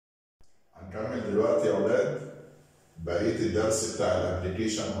هنكمل دلوقتي يا اولاد بقيه الدرس بتاع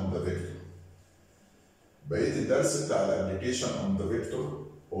الابلكيشن اون ذا فيكتور. بقيه الدرس بتاع الابلكيشن اون ذا فيكتور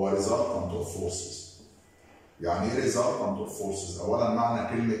هو ريزلتنت اوف فورسز. يعني ايه ريزلتنت اوف فورسز؟ اولا معنى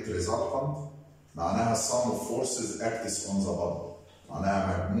كلمه ريزلتنت معناها السم اوف فورسز اكتس اون ذا بادي،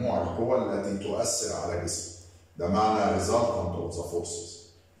 معناها مجموع القوى التي تؤثر على جسم. ده معنى ريزلتنت اوف ذا فورسز.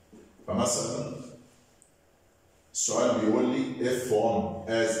 فمثلا السؤال بيقول لي F1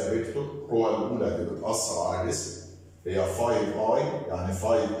 as a vector، القوة الأولى اللي بتأثر على جسم هي 5I يعني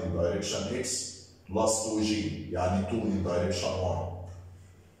 5 in direction X plus 2G يعني 2 in direction Y.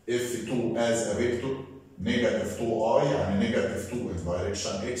 F2 as a vector negative 2I يعني negative 2 in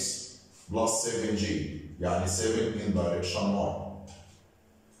direction X plus 7G يعني 7 in direction Y.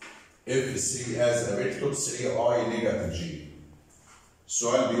 F3 as a vector 3I negative G.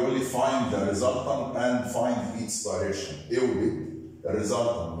 السؤال بيقول لي find the resultant and find its direction. اوجد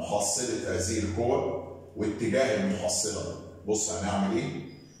الريزلتنت محصلة هذه القوة واتجاه المحصلة. بص هنعمل ايه؟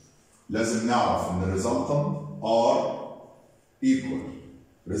 لازم نعرف ان الريزلتنت are equal.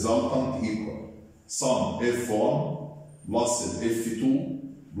 resultant equal sum F1 plus ال F2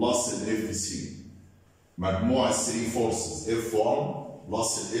 plus ال F3. مجموع ال 3 forces F1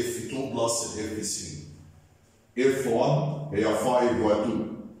 plus ال F2 plus ال F3. F1 هي 5 و 2،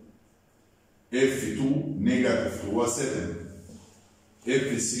 F2 نيجاتيف 2 و 7، F3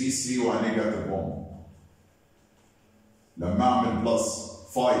 3 و نيجاتيف 1. لما اعمل بلس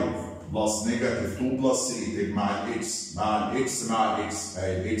 5 بلس نيجاتيف 2 بلس 3 تجمع الاكس مع الاكس مع الاكس،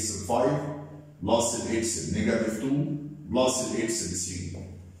 اهي الاكس ب 5 بلس الاكس بنيجاتيف 2 بلس الاكس ب 3.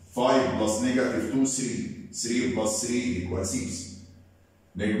 5 بلس نيجاتيف 2 3 بلس 3 يكوال 6.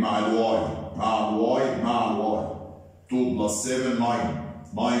 نجمع الواي مع الواي مع الواي، 2 بلس 7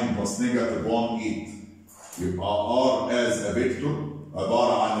 9 بلس نيجاتيف 1 8. يبقى R as a vector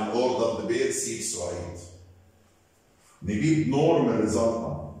عبارة عن الاوردر بير 6 و 8. نجيب نورمال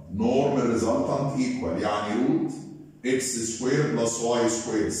ريزلتنت. نورمال ريزلتنت ايكوال يعني روت اكس سكوير بلس واي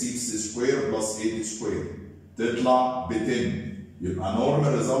سكوير 6 سكوير بلس 8 سكوير تطلع ب 10. يبقى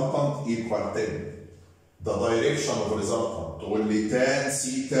نورمال ريزلتنت ايكوال 10. The direction of resultant تقول لي tan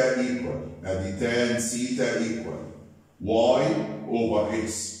theta equal، ادي tan theta equal y over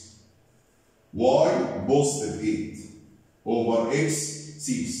x. y positive 8 over x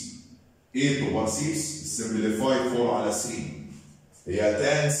 6. 8 over 6 simplify 4 على 3. هي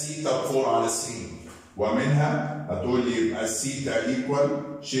tan theta 4 على 3 ومنها هتقول لي يبقى الثيتا equal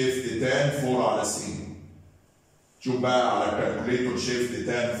shift tan 4 على 3. شوف بقى على الكالكوليتور shift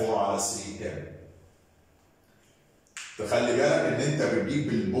tan 4 على 3 كام. تخلي بالك ان انت بتجيب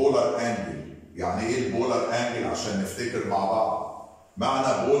البولار انجل. يعني ايه البولار انجل عشان نفتكر مع بعض؟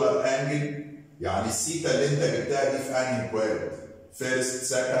 معنى بولار انجل يعني الثيتا اللي انت جبتها دي في انهي كواد؟ فيرست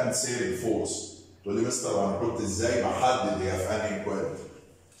سكند ثيرد فورث. تقول لي مستر انا كنت ازاي بحدد هي في انهي كواد؟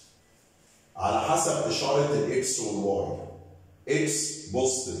 على حسب اشاره الاكس والواي. اكس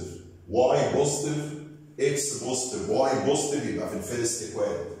بوزيتيف واي بوزيتيف، اكس بوزيتيف واي بوزيتيف يبقى في الفيرست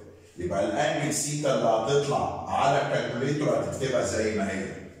كواد. يبقى الانجل ثيتا اللي هتطلع على الكالكوليتور هتكتبها زي ما هي.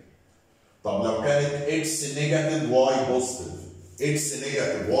 طب لو كانت اكس نيجاتيف واي بوزيتيف، اكس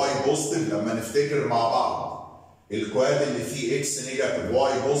نيجاتيف واي بوزيتيف لما نفتكر مع بعض الكواد اللي فيه اكس نيجاتيف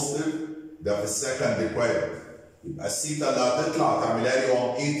واي بوزيتيف ده في السكند كواد، يبقى الثيتا اللي هتطلع تعملها لي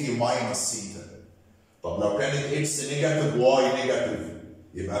 180 ماينس ثيتا. طب لو كانت اكس نيجاتيف واي نيجاتيف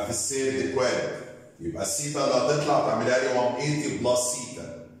يبقى في الثيرد كواد، يبقى الثيتا اللي هتطلع تعملها لي 180 بلس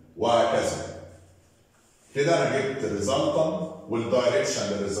ثيتا وهكذا. كده انا جبت الريزلتنت والدايركشن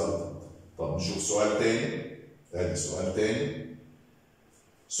للريزلتنت. طب نشوف سؤال تاني. ادي سؤال تاني.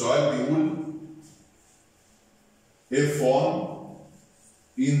 سؤال بيقول F1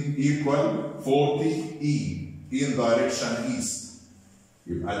 in equal 40E in direction east.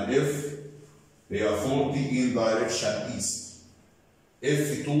 يبقى ال F هي 40 in direction east.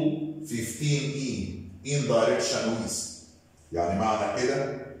 F2 15E in direction west. يعني معنى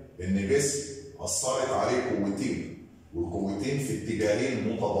كده ان جسم اثرت عليه قوتين والقوتين في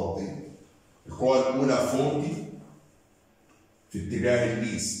اتجاهين متضادين. القوه الاولى 40 في اتجاه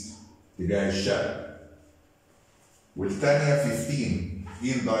الايست اتجاه الشرق، والثانيه 15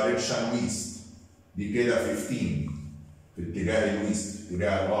 in direction west دي كده 15 في اتجاه الويست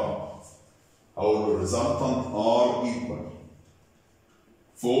اتجاه الغرب. او الريزلتنت R equal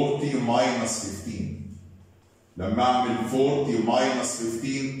 40 minus 15. لما اعمل 40 minus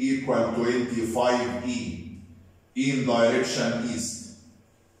 15 equal 25E in direction east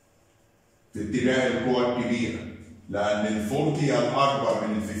في اتجاه القوى الكبيرة، لأن ال 40 هي الأكبر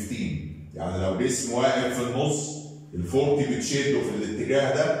من ال 15. يعني لو جسم واقف في النص ال 40 بتشده في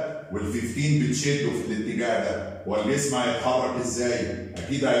الاتجاه ده وال15 بتشده في الاتجاه ده، والجسم هيتحرك ازاي؟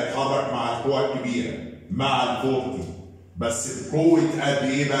 اكيد هيتحرك مع القوه الكبيره مع ال40، بس بقوه قد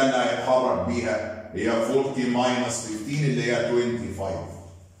ايه بقى اللي هيتحرك بيها؟ هي 40 ماينس 15 اللي هي 25.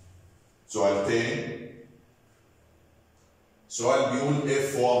 سؤال تاني. سؤال بيقول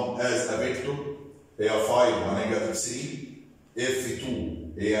F1 as a vector هي 5 ونيجاتيف 3، F2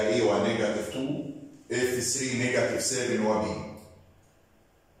 هي A ونيجاتيف 2، F3 نيجاتيف 7 و B.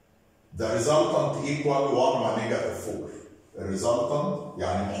 The resultant equal 1 ونيجاتيف 4. الريزلتنت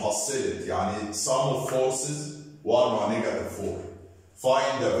يعني محصلة، يعني sum of forces 1 ونيجاتيف 4.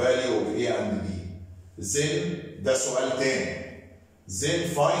 Find the value of A and B. Then ده سؤال تاني.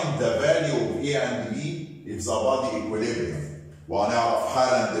 Then find the value of A and B if the body equilibrium. وهنعرف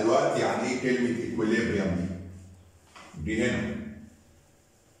حالا دلوقتي يعني ايه كلمة equilibrium دي هنا.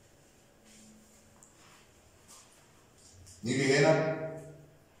 نيجي هنا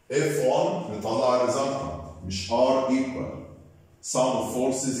F1 نطلع الريزلتنت مش R equal sum of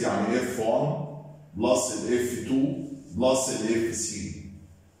forces يعني F1 plus ال F2 plus ال F3.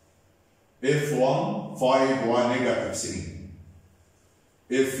 F1 5 ونيجاتيف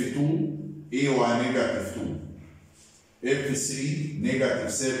 3، F2 A ونيجاتيف 2، F3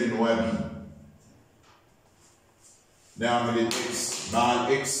 نيجاتيف 7 و B. نعمل الإكس مع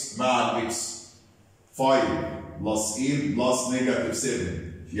الإكس مع الإكس. 5 بلس A بلس نيجاتيف 7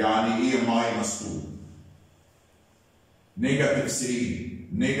 يعني A ماينس 2. نيجاتيف 3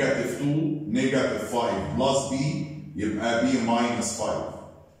 نيجاتيف 2 نيجاتيف 5 بلس B يبقى B ماينس 5.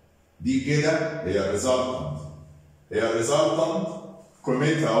 دي كده هي الريزلتنت. هي الريزلتنت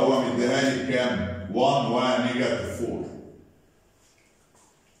قيمتها هو مديها لي بكام؟ 1 ونيجاتيف 4.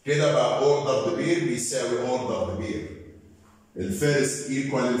 كده بقى اوردر بير بيساوي اوردر بير. الفيرست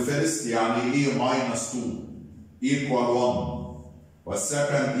ايكوال الفيرست يعني A ماينس 2 ايكوال 1،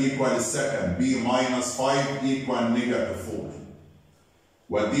 والسكند ايكوال السكند B ماينس 5 ايكوال نيجاتيف 4.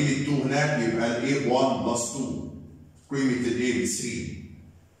 وادي لي 2 هناك يبقى ال A ب 1 بلس 2 قيمة ال A ب 3.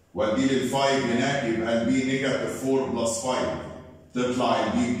 وادي لي ال 5 هناك يبقى ال B نيجاتيف 4 بلس 5 تطلع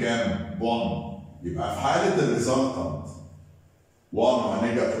ال B بكام؟ ب 1. يبقى في حالة الريزلتنت 1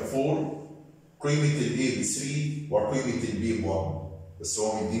 ونيجاتيف 4 قيمة ال A ب 3 وقيمة ال B ب 1. بس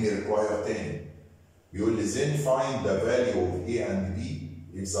هو مديني ريكواير تاني. بيقول لي then find the value of A and B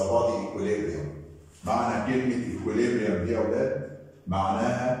if the body equilibrium. معنى كلمة equilibrium دي يا أولاد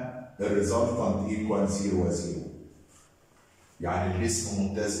معناها الريزلتنت ايكوال 0 و 0. يعني الجسم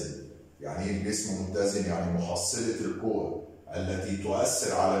متزن. يعني ايه الجسم متزن؟ يعني محصلة القوى التي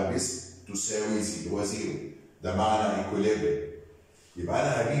تؤثر على الجسم تساوي 0 و 0. ده معنى equilibrium. يبقى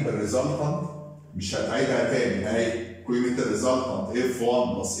انا هجيب الريزلتنت مش هتعيدها تاني اهي. قيمة الريزلتنت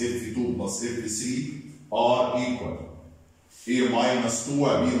F1 بلس F2 بلس F3 are equal A minus 2 و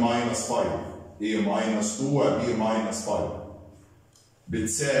B minus 5. A minus 2 و B minus 5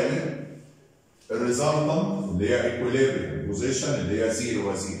 بتساوي الريزلتنت اللي هي equilibrium بوزيشن اللي هي 0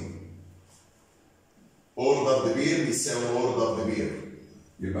 و 0. اوردر بير بيساوي اوردر بير.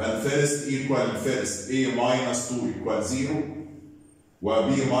 يبقى الفيرست ايكوال الفيرست A minus 2 equal 0 و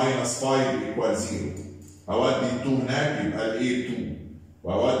B minus 5 equal 0. اودي ال 2 هناك يبقى ال A 2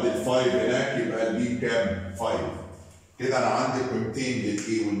 واودي ال 5 هناك يبقى ال B كام؟ 5. كده انا عندي قيمتين لل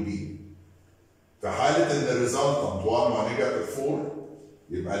A وال B. في حالة ان الريزلتنت 1 ونيجاتيف 4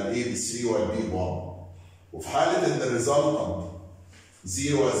 يبقى ال A ب 3 وال B ب 1. وفي حالة ان الريزلتنت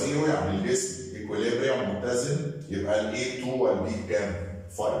 0 و 0 يعني الجسم equilibrium متزن يبقى ال A 2 وال B بكام؟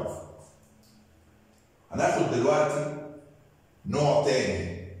 5. هناخد دلوقتي نوع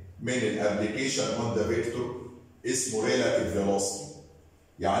تاني من الابلكيشن اون ذا فيكتور اسمه ريلاتيف فيلوسيتي.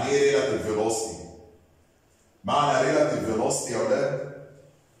 يعني ايه ريلاتيف فيلوسيتي؟ معنى ريلاتيف فيلوسيتي يا ولاد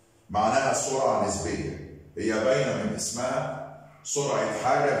معناها سرعه نسبيه. هي باينه من اسمها سرعه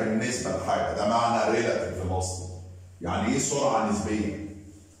حاجه بالنسبه لحاجه. ده معنى ريلاتيف فيلوسيتي. يعني ايه سرعه نسبيه؟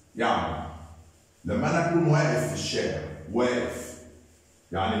 يعني لما انا اكون واقف في الشارع واقف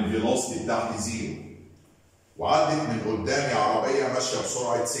يعني الفيلوسيتي بتاعتي 0 وعدت من قدامي عربية ماشية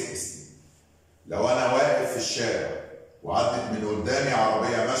بسرعة 60. لو أنا واقف في الشارع وعدت من قدامي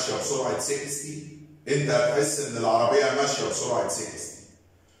عربية ماشية بسرعة 60 أنت هتحس إن العربية ماشية بسرعة 60.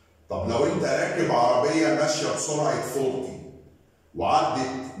 طب لو أنت راكب عربية ماشية بسرعة 40 وعدت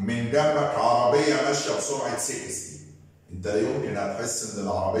من جنبك عربية ماشية بسرعة 60 أنت لا يمكن هتحس إن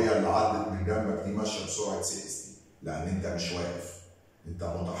العربية اللي عدت من جنبك دي ماشية بسرعة 60 لأن أنت مش واقف. أنت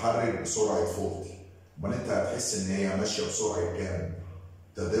متحرك بسرعة 40. امال انت هتحس ان هي ماشيه بسرعه كام؟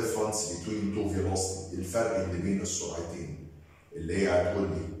 The difference between two velocity. الفرق اللي بين السرعتين اللي هي هتقول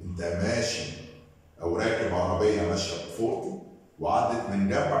لي انت ماشي او راكب عربيه ماشيه ب 40 وعدت من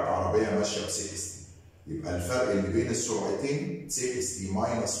جنبك عربيه ماشيه ب 60، يبقى الفرق اللي بين السرعتين 60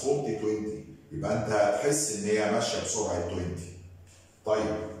 ماينس 40 20، يبقى انت هتحس ان هي ماشيه بسرعه 20.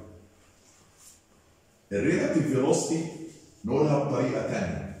 طيب الريلاتيف فيلوسيتي نقولها بطريقه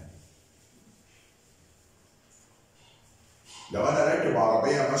ثانيه. لو انا راكب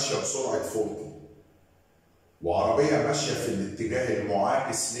عربيه ماشيه بسرعه 40 وعربيه ماشيه في الاتجاه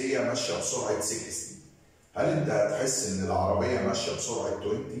المعاكس ليا ماشيه بسرعه 60، هل انت هتحس ان العربيه ماشيه بسرعه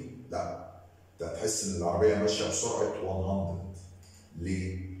 20؟ لا، انت هتحس ان العربيه ماشيه بسرعه 100.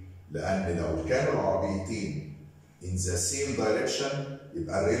 ليه؟ لان لو كانوا العربيتين in the same direction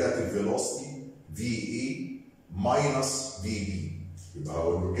يبقى الريلاتيف فيلوسيتي VE minus VB. يبقى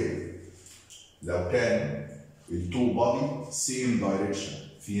هقول له كده، لو كان التو بادي سيم دايركشن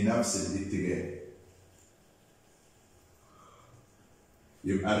في نفس الاتجاه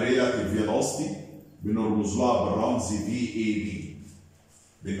يبقى الريلاتيف فيلوسيتي بنرمز لها بالرمز VAB.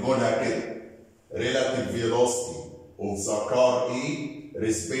 بنقولها كده relative velocity of the car A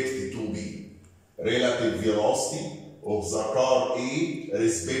respect to B. relative velocity of the car A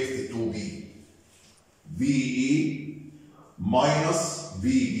respect to B. VE minus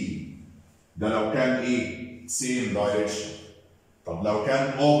VB. ده لو كان ايه؟ same direction. طب لو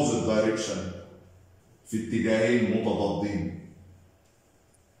كان opposite direction في اتجاهين متضادين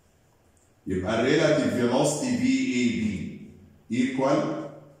يبقى الريلاتيف فيلوسيتي VAB equal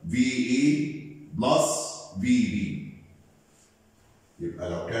VA plus VB. يبقى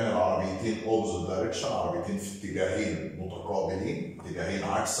لو كان العربيتين opposite direction، عربيتين في اتجاهين متقابلين، اتجاهين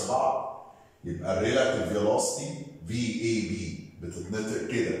عكس بعض، يبقى الريلاتيف فيلوسيتي VAB بتتنطق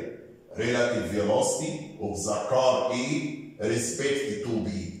كده relative velocity of the car A respect to B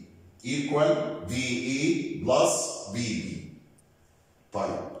equal VA plus VB.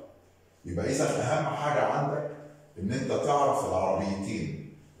 طيب يبقى إذا أهم حاجة عندك إن أنت تعرف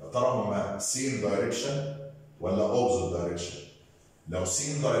العربيتين يا ترى هما same direction ولا opposite direction. لو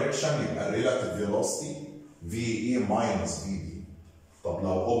same direction يبقى relative velocity VA minus VB. طب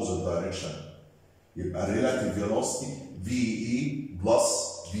لو opposite direction يبقى relative velocity VE plus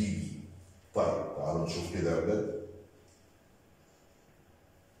VB. طيب تعالوا نشوف كده يا ولاد.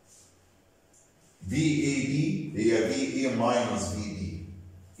 VAB هي VA minus VB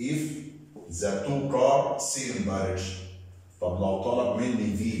if the two car same direction. طب لو طلب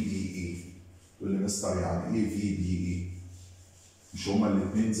مني VBA تقول لي مستر يعني ايه VBA؟ مش هما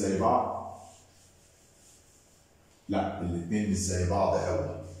الاثنين زي بعض؟ لا، الاثنين مش زي بعض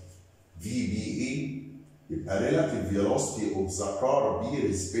قوي. VBA يبقى relative velocity of the car B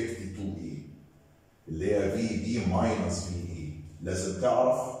respect to A اللي هي VB minus VA. لازم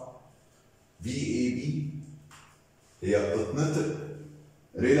تعرف VAB هي بتتنطق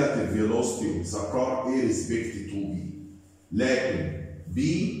relative velocity of the car A respect to B، لكن B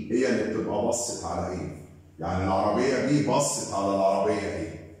هي اللي بتبقى بصت على A، يعني العربية B بصت على العربية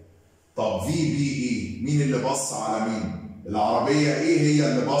A. طب VBA مين اللي بص على مين؟ العربية A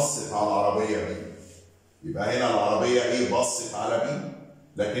هي اللي بصت على العربية B. يبقى هنا العربية A بصت على B،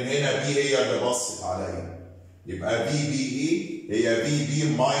 لكن هنا B هي اللي بصت على A. يبقى VBA هي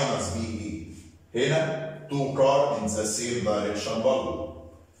VB minus VA. هنا two car in the same direction برضه.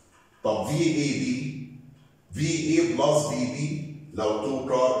 طب VAB VA plus VB لو two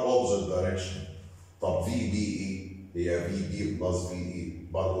car opposite direction. طب VBA هي VB plus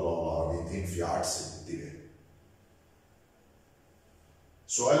VA برضه لو العربيتين في عكس الاتجاه.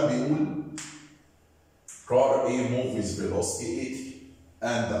 سؤال بيقول car A moves velocity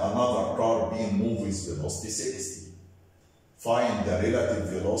 80 and another car B moves velocity 60. Find the relative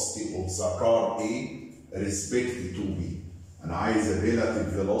velocity of the car A respect to B. أنا عايز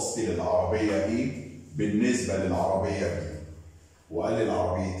الريلاتيف فيلوسيتي للعربية A بالنسبة للعربية B. وقال لي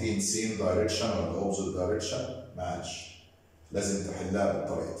العربيتين سيم دايركشن ولا اوبوزيت دايركشن؟ ما قالش. لازم تحلها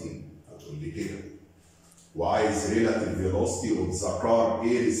بالطريقتين. هتقول لي كده. وعايز ريلاتيف فيلوسيتي اوف ذا كار A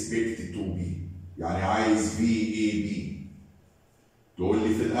ريسبكت تو B. يعني عايز VAB. تقول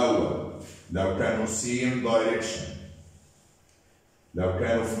لي في الأول لو كانوا سيم دايركشن، لو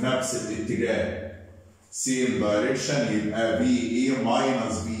كانوا في نفس الاتجاه سيم دايركشن يبقى VA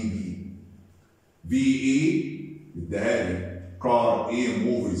minus VB. VA اداها لي car A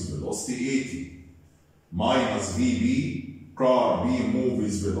moves velocity 80 minus VB car B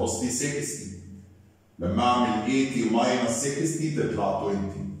moves velocity 60. لما اعمل 80 minus 60 تطلع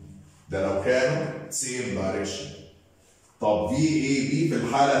 20. ده لو كانوا same direction. طب VAB في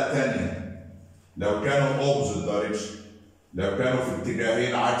الحالة الثانية لو كانوا opposite direction، لو كانوا في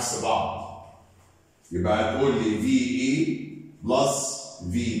اتجاهين عكس بعض يبقى هتقول لي VA plus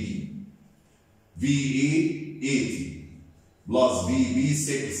VB. VA 80 بلس في بي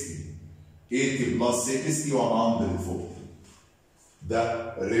 60. 80 بلس 60 140.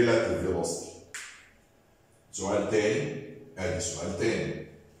 ده relative velocity. سؤال تاني، ادي سؤال تاني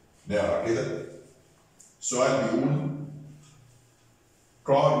نقرا كده. سؤال بيقول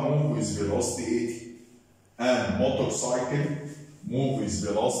car move with velocity 80 and motorcycle move with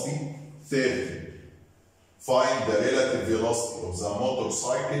velocity 30. Find the relative velocity of the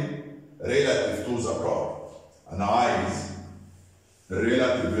motorcycle relative to the car. أنا عايز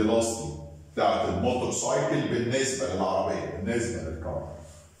relative velocity بتاعت الموتورسايكل بالنسبة للعربية، بالنسبة للكار.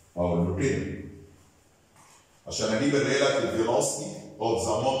 أقول له كده عشان أجيب relative velocity of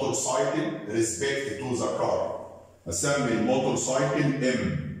the motorcycle respect to the car. أسمي الموتورسايكل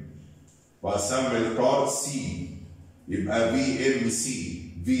M وأسمي الكار C. يبقى VMC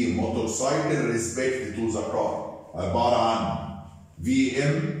V موتورسايكل respect to the car عبارة عن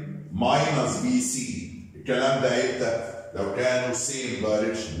VM minus VC. الكلام ده هيبقى لو كانوا same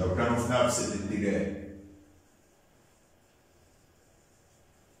direction، لو كانوا في نفس الاتجاه.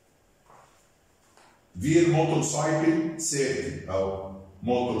 في الموتورسايكل 30 أو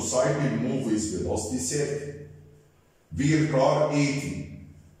موتورسايكل move with velocity 30. في الكار 80.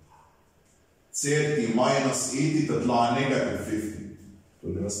 30 minus 80 تطلع نيجاتيف 50.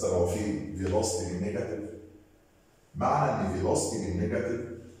 تقول لي مستر هو في velocity بالنيجاتيف؟ معنى ان velocity بالنيجاتيف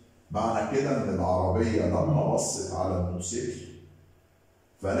معنى كده ان العربيه لما بصت على الموتوسيكل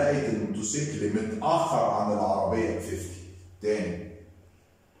فلقيت الموتوسيكل متاخر عن العربيه ب 50. تاني،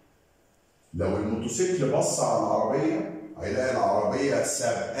 لو الموتوسيكل بص على العربيه هيلاقي العربيه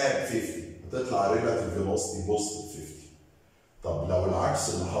سابقاه ب 50، هتطلع ريلاتيف فيلوسيتي بوزيتيف 50. طب لو العكس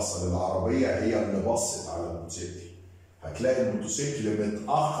اللي حصل، العربيه هي اللي بصت على الموتوسيكل، هتلاقي الموتوسيكل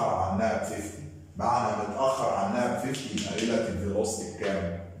متاخر عنها ب 50. معنى متاخر عنها ب 50 يبقى ريلاتيف فيلوسيتي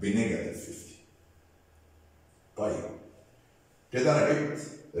بكام؟ بنيجاتيف 50. طيب كده انا جبت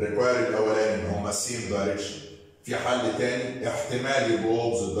الريكواير الاولاني ان هما سيم دايركشن. في حل تاني احتمال يبقوا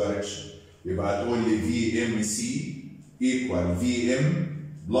اوبزيت دايركشن، يبقى هتقول لي في ام سي ايكوال في ام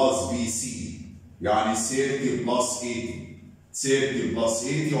بلس في سي، يعني 30 بلس 80. 30 بلس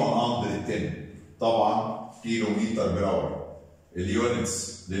 80 110. طبعا كيلو متر بر اور.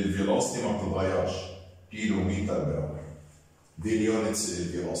 اليونتس للفيلوسيتي ما بتتغيرش، كيلو متر بر اور. دي اليونتس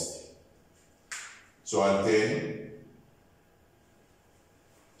للفيلوسيتي. سؤال تاني.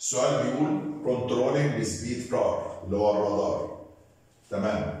 السؤال بيقول كنترولينج سبيد كار اللي هو الرادار.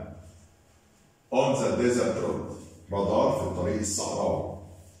 تمام. اون ذا ديزرت رود، رادار في الطريق الصحراوي.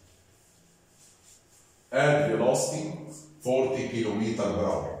 at velocity 40 كيلو متر بر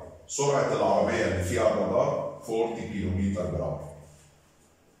اور. سرعة العربية اللي فيها الرادار 40 كيلو متر بر اور.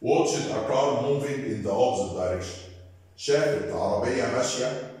 watched a car moving in the opposite direction. شافت عربية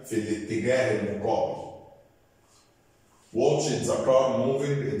ماشية في الاتجاه المقابل. watched the car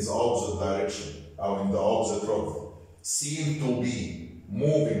moving in the opposite direction أو in the opposite road. seem to be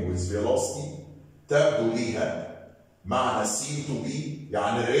moving with velocity. تبدو ليها. معنى seem to be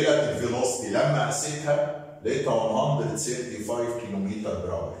يعني relative velocity لما قستها لقيتها 135 كيلو متر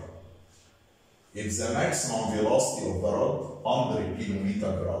بر اور. if the maximum velocity of the rod 100 كيلو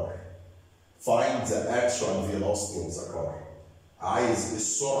متر بر اور. find the actual velocity of the car. عايز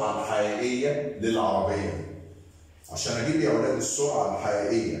السرعة الحقيقية للعربية دي. عشان اجيب يا اولاد السرعة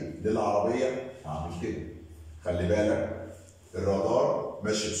الحقيقية للعربية هعمل كده. خلي بالك الرادار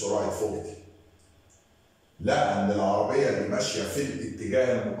ماشي بسرعة 40. لقى ان العربية اللي ماشية في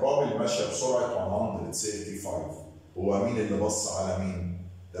الاتجاه المقابل ماشية بسرعة 135. هو مين اللي بص على مين؟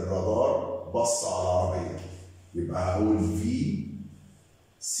 الرادار بص على العربية. يبقى هقول في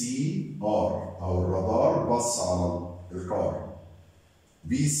سي ار او الرادار بص على الكار.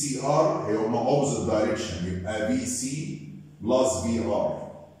 في سي ار هي هما اوبوزيت دايركشن، يبقى في سي بلس في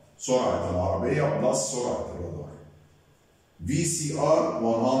ار. سرعة العربية بلس سرعة الرادار. في سي ار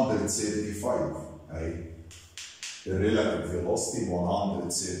 135 اهي. الريلاتيف فيلوسيتي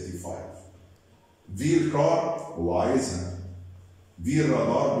 135. في الكار هو عايزها. في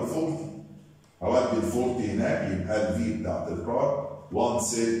الرادار ب 40. اودي ال 40 هناك يبقى الفي بتاعت الكار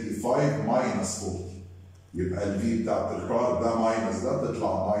 135 ماينس 40. يبقى الفي بتاعت الكار ده ماينس ده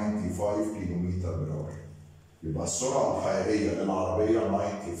تطلع 95 كيلو متر بر اور. يبقى السرعة الحقيقية للعربية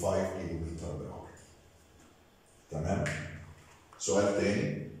 95 كيلو متر بر اور. تمام؟ سؤال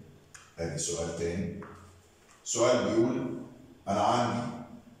تاني. ادي سؤال تاني. سؤال بيقول أنا عندي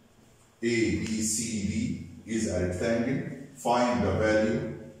A B C D is a rectangle. Find the value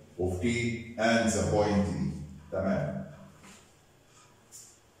of K and the point D. تمام.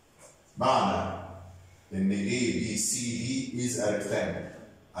 معنى إن A B C D is a rectangle.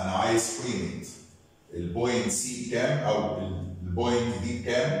 أنا عايز قيمة البوينت سي بكام او البوينت دي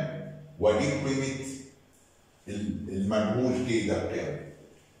بكام، واجيب قيمه المجهول كي ده بكام.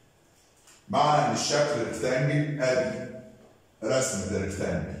 معنى ان الشكل ريكتانجل ادي رسمه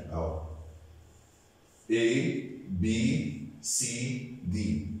الريكتانجل اهو A B C D.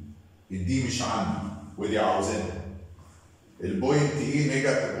 الدي مش عندي ودي عاوزينها. البوينت ايه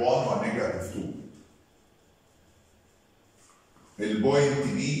نيجاتيف 1 ونيجاتيف 2. البوينت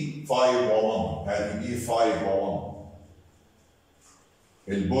بي 5 و1 ادي بي 5 و1.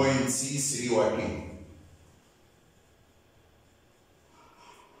 البوينت سي 3 و2.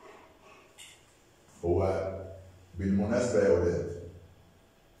 هو بالمناسبه يا ولاد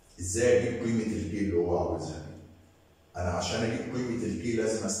ازاي اجيب قيمه الكي اللي هو عاوزها؟ انا عشان اجيب قيمه الكي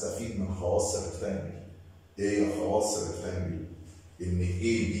لازم استفيد من خواص الريكتانجل. ايه هي خواص الريكتانجل؟ ان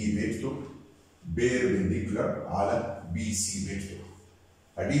اي بي فيكتور بيربنديكولار على بي سي فيكتور.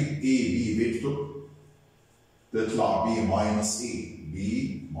 اجيب اي بي فيكتور تطلع بي ماينس اي،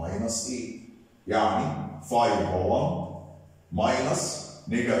 بي ماينس اي، يعني 5 و1 ماينس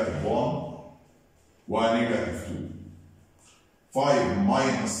نيجاتيف 1 ونيجاتيف 2. 5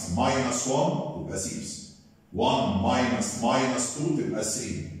 ماينس ماينس 1 تبقى 6، 1 ماينس ماينس 2 تبقى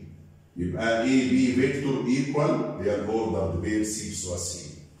 3. يبقى اي بي فيكتور ايكوال هي الاوردر بير 6 و 3.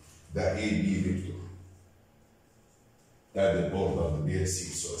 ده اي بي فيكتور، ده الاوردر بير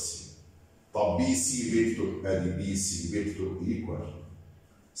 6 و 3. طب بي سي فيكتور ادي بي سي فيكتور ايكوال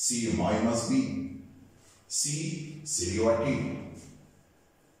سي ماينس بي، سي 3 و 2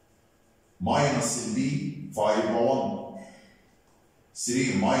 ماينس البي 5 و 1.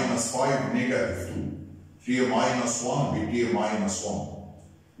 3 ماينس 5 نيجاتيف 2. 3 ماينس 1 بكي ماينس 1.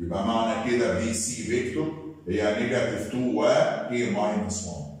 يبقى معنى كده بي سي فيكتور هي نيجاتيف 2 و كي ماينس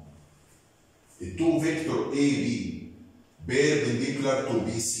 1. ال 2 فيكتور اي بي بيربنديكولار تو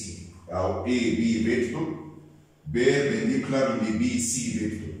بي سي او اي بي فيكتور بيربنديكولار لبي سي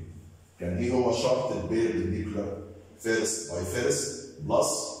فيكتور. كان ايه هو شرط البيربنديكولار؟ فيرست باي فيرست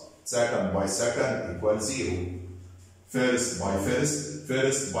بلس second by second equal 0. First by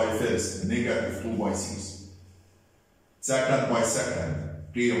first by first, negative 2 by 6. Second by second,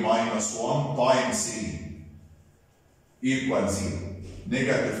 t minus 1 times 3 equal 0.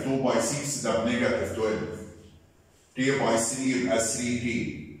 Negative 2 by 6 ده negative 12. t by 3 يبقى 3t.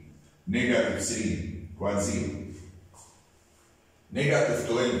 Negative 3 equal 0. Negative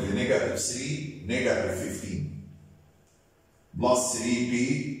 12 negative 3 negative 15. Plus 3t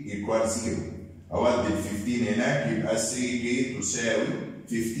equal 0. أودي ال 15 هناك يبقى 3k تساوي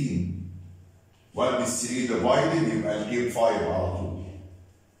 15. وأدي ال 3 ديفايدد يبقى الكي ب 5 على طول.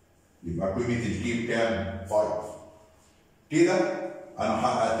 يبقى قيمة الكي بكام؟ 5. كده أنا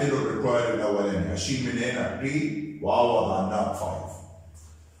حققت له الريكواير الأولاني، أشيل من هنا 3 وأعوض عنها ب 5.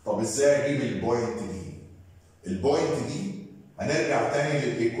 طب إزاي أجيب البوينت دي؟ البوينت دي هنرجع تاني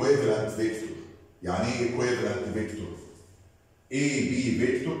للإيكويفالنت فيكتور. يعني إيه إيكويفالنت فيكتور؟ A B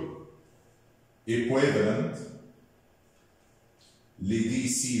vector equivalent ل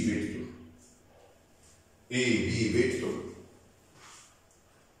DC vector. A B vector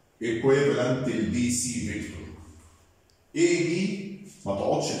equivalent ل DC vector. A B ما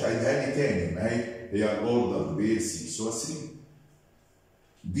تقعدش تعيدها لي تاني، ما هي الاوردر بير 6 و 3.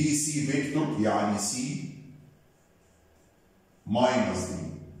 DC vector يعني C ماينس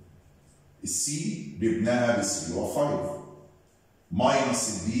دي. السي جبناها ب 3 و 5 ماينس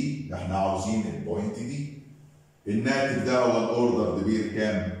الدي احنا عاوزين البوينت دي. الناتج ده هو الاوردر بير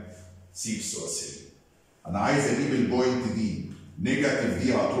كام؟ 6 و 3. انا عايز اجيب البوينت دي. نيجاتيف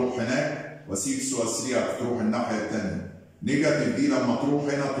دي هتروح هناك و6 و 3 هتروح الناحيه الثانيه. نيجاتيف دي لما تروح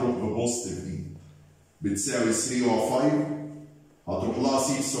هنا تروح ببوزيتيف دي بتساوي 3 و 5 هتروح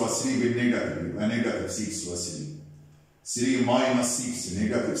لها 6 و 3 بالنيجاتيف يبقى نيجاتيف 6 و 3. 3 ماينس 6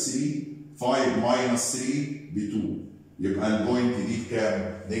 نيجاتيف 3. 5 ماينس 3 ب 2 يبقى البوينت دي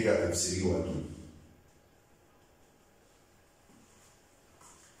بكام؟ نيجاتيف 3 و 2.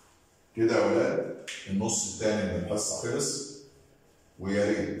 كده يا ولاد النص الثاني من الحصه خلص، ويا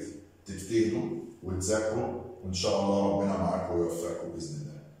ريت تجتهدوا وتذاكروا وان شاء الله ربنا معاكم ويوفقكم باذن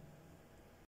الله.